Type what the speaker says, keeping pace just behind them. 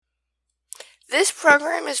This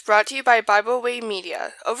program is brought to you by Bible Way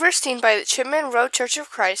Media, overseen by the Chipman Road Church of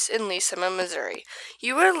Christ in Leesama, Missouri.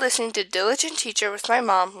 You are listening to Diligent Teacher with my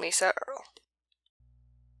mom, Lisa Earle.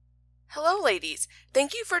 Hello, ladies.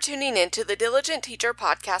 Thank you for tuning in to the Diligent Teacher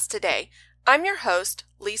podcast today. I'm your host,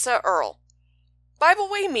 Lisa Earle. Bible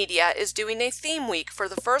Way Media is doing a theme week for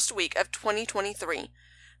the first week of 2023.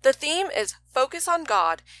 The theme is Focus on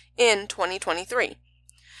God in 2023.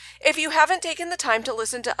 If you haven't taken the time to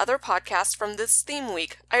listen to other podcasts from this theme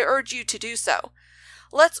week, I urge you to do so.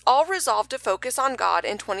 Let's all resolve to focus on God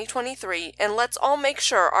in 2023, and let's all make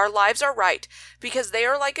sure our lives are right, because they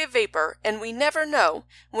are like a vapor, and we never know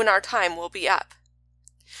when our time will be up.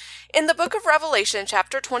 In the book of Revelation,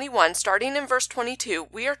 chapter 21, starting in verse 22,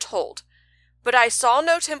 we are told, "But I saw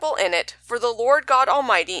no temple in it, for the Lord God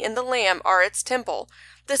Almighty and the Lamb are its temple.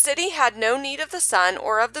 The city had no need of the sun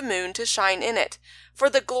or of the moon to shine in it, for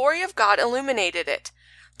the glory of God illuminated it.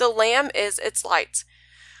 The Lamb is its light.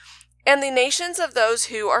 And the nations of those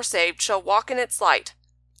who are saved shall walk in its light.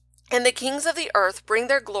 And the kings of the earth bring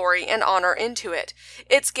their glory and honor into it.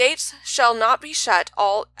 Its gates shall not be shut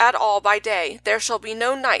at all by day. There shall be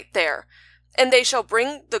no night there. And they shall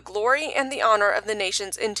bring the glory and the honor of the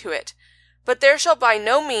nations into it. But there shall by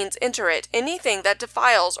no means enter it anything that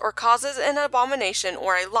defiles or causes an abomination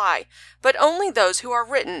or a lie, but only those who are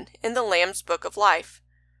written in the Lamb's book of life."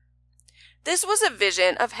 This was a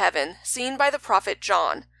vision of heaven seen by the prophet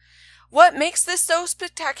John. What makes this so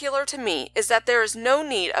spectacular to me is that there is no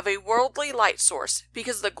need of a worldly light source,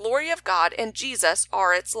 because the glory of God and Jesus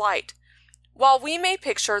are its light. While we may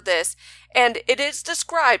picture this, and it is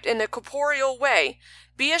described in a corporeal way,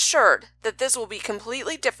 be assured that this will be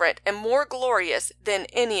completely different and more glorious than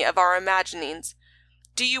any of our imaginings.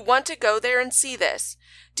 Do you want to go there and see this?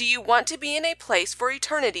 Do you want to be in a place for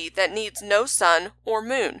eternity that needs no sun or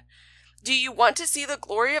moon? Do you want to see the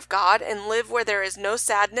glory of God and live where there is no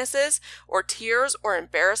sadnesses or tears or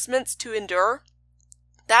embarrassments to endure?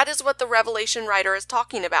 That is what the Revelation writer is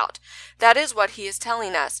talking about. That is what he is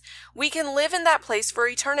telling us. We can live in that place for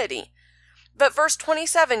eternity. But verse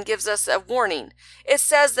 27 gives us a warning. It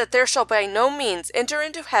says that there shall by no means enter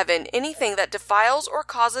into heaven anything that defiles or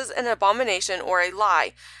causes an abomination or a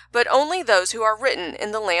lie, but only those who are written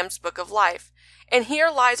in the Lamb's book of life. And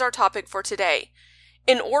here lies our topic for today.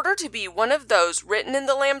 In order to be one of those written in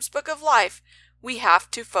the Lamb's book of life, we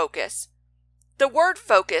have to focus. The word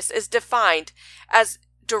focus is defined as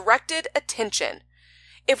directed attention.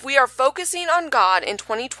 If we are focusing on God in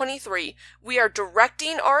 2023, we are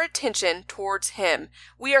directing our attention towards Him.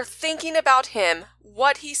 We are thinking about Him,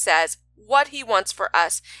 what He says, what He wants for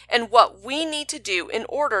us, and what we need to do in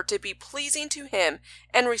order to be pleasing to Him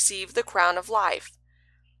and receive the crown of life.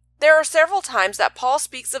 There are several times that Paul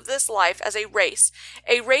speaks of this life as a race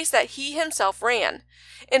that he himself ran.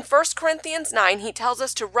 In 1 Corinthians 9, he tells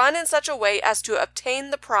us to run in such a way as to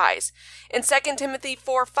obtain the prize. In 2 Timothy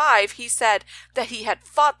 4:5, he said that he had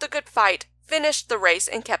fought the good fight, finished the race,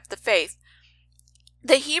 and kept the faith.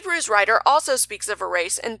 The Hebrews writer also speaks of a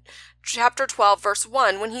race in chapter 12, verse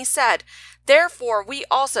 1, when he said, "Therefore we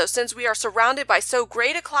also, since we are surrounded by so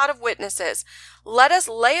great a cloud of witnesses, let us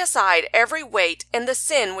lay aside every weight and the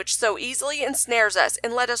sin which so easily ensnares us,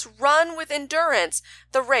 and let us run with endurance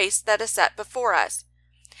the race that is set before us."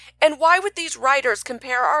 And why would these writers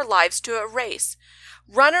compare our lives to a race?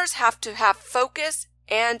 Runners have to have focus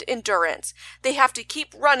and endurance. They have to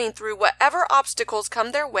keep running through whatever obstacles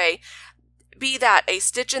come their way, be that a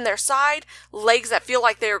stitch in their side, legs that feel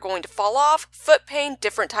like they are going to fall off, foot pain,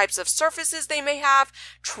 different types of surfaces they may have,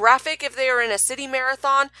 traffic if they are in a city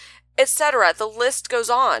marathon, etc. The list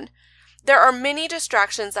goes on. There are many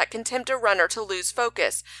distractions that can tempt a runner to lose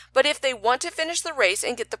focus, but if they want to finish the race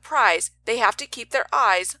and get the prize, they have to keep their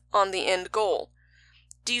eyes on the end goal.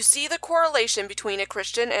 Do you see the correlation between a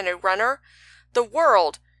Christian and a runner? The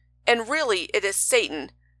world, and really it is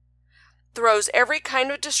Satan, throws every kind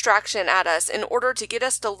of distraction at us in order to get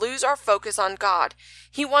us to lose our focus on God.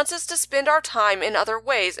 He wants us to spend our time in other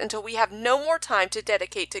ways until we have no more time to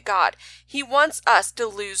dedicate to God. He wants us to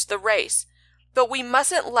lose the race. But we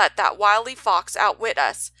mustn't let that wily fox outwit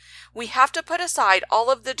us. We have to put aside all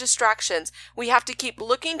of the distractions. We have to keep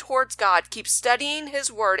looking towards God, keep studying His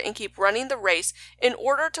Word, and keep running the race in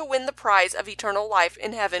order to win the prize of eternal life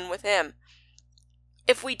in heaven with Him.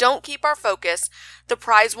 If we don't keep our focus, the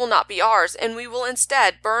prize will not be ours, and we will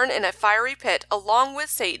instead burn in a fiery pit along with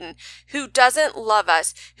Satan, who doesn't love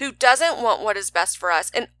us, who doesn't want what is best for us,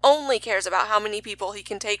 and only cares about how many people he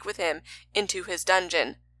can take with him into his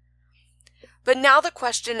dungeon. But now the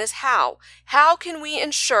question is how? How can we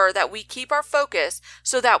ensure that we keep our focus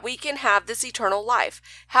so that we can have this eternal life?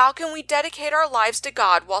 How can we dedicate our lives to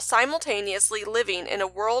God while simultaneously living in a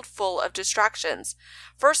world full of distractions?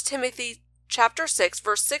 1 Timothy chapter 6,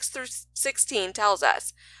 verse 6 through 16 tells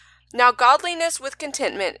us, "Now godliness with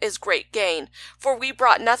contentment is great gain, for we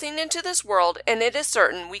brought nothing into this world, and it is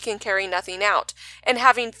certain we can carry nothing out. And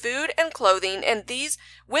having food and clothing, and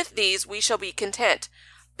with these we shall be content.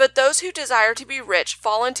 But those who desire to be rich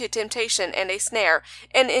fall into temptation and a snare,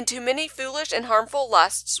 and into many foolish and harmful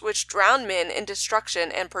lusts, which drown men in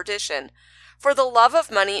destruction and perdition. For the love of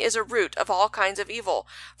money is a root of all kinds of evil,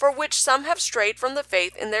 for which some have strayed from the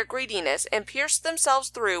faith in their greediness, and pierced themselves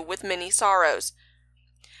through with many sorrows."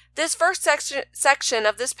 This first section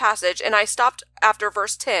of this passage, and I stopped after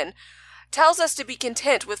verse 10, tells us to be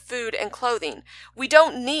content with food and clothing. We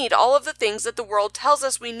don't need all of the things that the world tells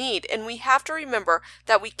us we need, and we have to remember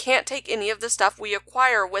that we can't take any of the stuff we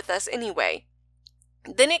acquire with us anyway.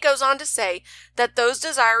 Then it goes on to say that those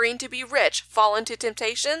desiring to be rich fall into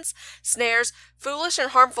temptations, snares, foolish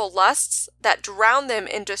and harmful lusts that drown them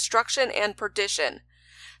in destruction and perdition.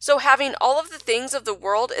 So having all of the things of the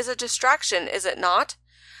world is a distraction, is it not?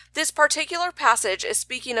 This particular passage is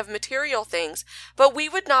speaking of material things, but we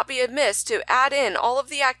would not be amiss to add in all of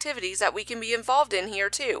the activities that we can be involved in here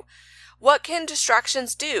too. What can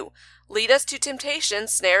distractions do? Lead us to temptation,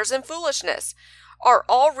 snares, and foolishness. Are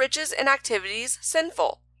all riches and activities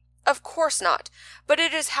sinful? Of course not, but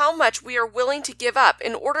it is how much we are willing to give up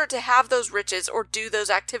in order to have those riches or do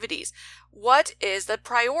those activities. What is the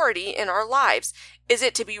priority in our lives? Is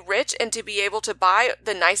it to be rich and to be able to buy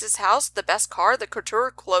the nicest house, the best car, the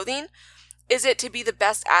couture clothing? Is it to be the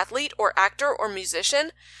best athlete or actor or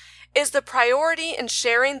musician? Is the priority in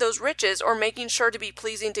sharing those riches or making sure to be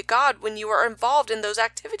pleasing to God when you are involved in those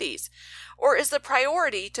activities? Or is the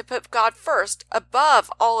priority to put God first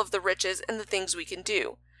above all of the riches and the things we can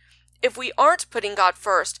do? If we aren't putting God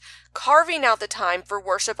first, carving out the time for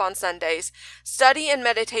worship on Sundays, study and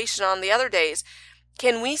meditation on the other days,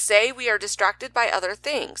 can we say we are distracted by other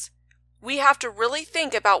things? We have to really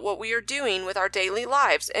think about what we are doing with our daily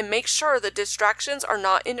lives and make sure the distractions are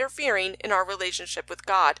not interfering in our relationship with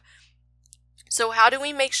God. So how do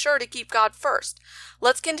we make sure to keep God first?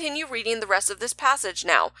 Let's continue reading the rest of this passage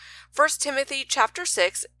now. 1 Timothy chapter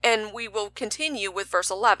 6, and we will continue with verse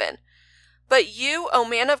 11. "But you, O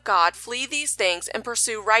man of God, flee these things and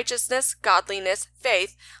pursue righteousness, godliness,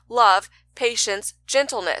 faith, love, patience,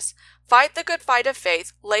 gentleness. Fight the good fight of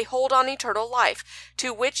faith, lay hold on eternal life,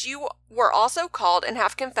 to which you were also called and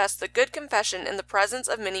have confessed the good confession in the presence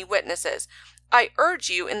of many witnesses. I urge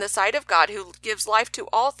you in the sight of God, who gives life to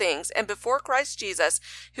all things, and before Christ Jesus,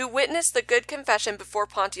 who witnessed the good confession before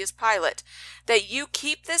Pontius Pilate, that you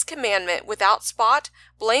keep this commandment without spot,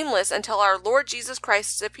 blameless until our Lord Jesus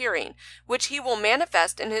Christ's appearing, which he will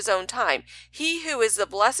manifest in his own time, he who is the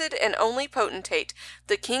blessed and only potentate,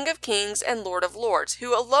 the King of kings and Lord of lords,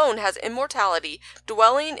 who alone has immortality,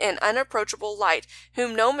 dwelling in unapproachable light,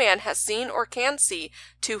 whom no man has seen or can see,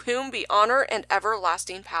 to whom be honor and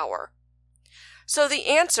everlasting power." So the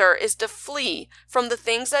answer is to flee from the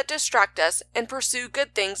things that distract us and pursue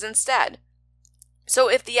good things instead. So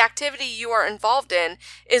if the activity you are involved in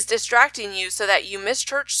is distracting you so that you miss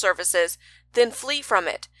church services, then flee from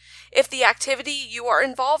it. If the activity you are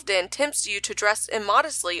involved in tempts you to dress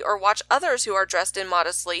immodestly or watch others who are dressed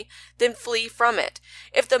immodestly, then flee from it.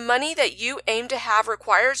 If the money that you aim to have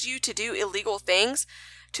requires you to do illegal things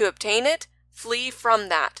to obtain it, flee from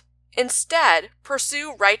that. Instead,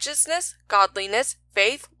 pursue righteousness, godliness,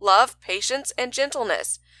 faith, love, patience, and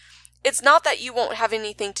gentleness. It's not that you won't have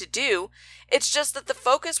anything to do, it's just that the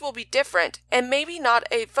focus will be different, and maybe not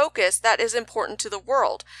a focus that is important to the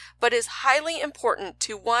world, but is highly important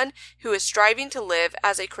to one who is striving to live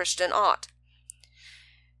as a Christian ought.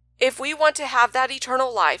 If we want to have that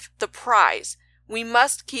eternal life, the prize, we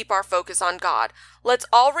must keep our focus on God. Let's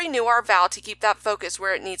all renew our vow to keep that focus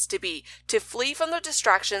where it needs to be, to flee from the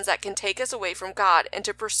distractions that can take us away from God, and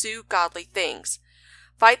to pursue godly things.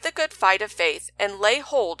 Fight the good fight of faith, and lay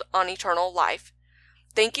hold on eternal life.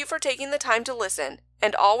 Thank you for taking the time to listen,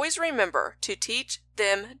 and always remember to teach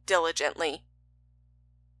them diligently.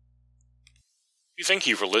 We thank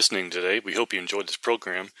you for listening today. We hope you enjoyed this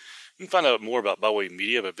program. You can find out more about Bible Way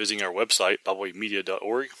Media by visiting our website,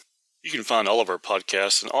 BibleWayMedia.org. You can find all of our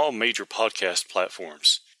podcasts on all major podcast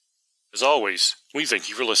platforms. As always, we thank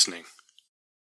you for listening.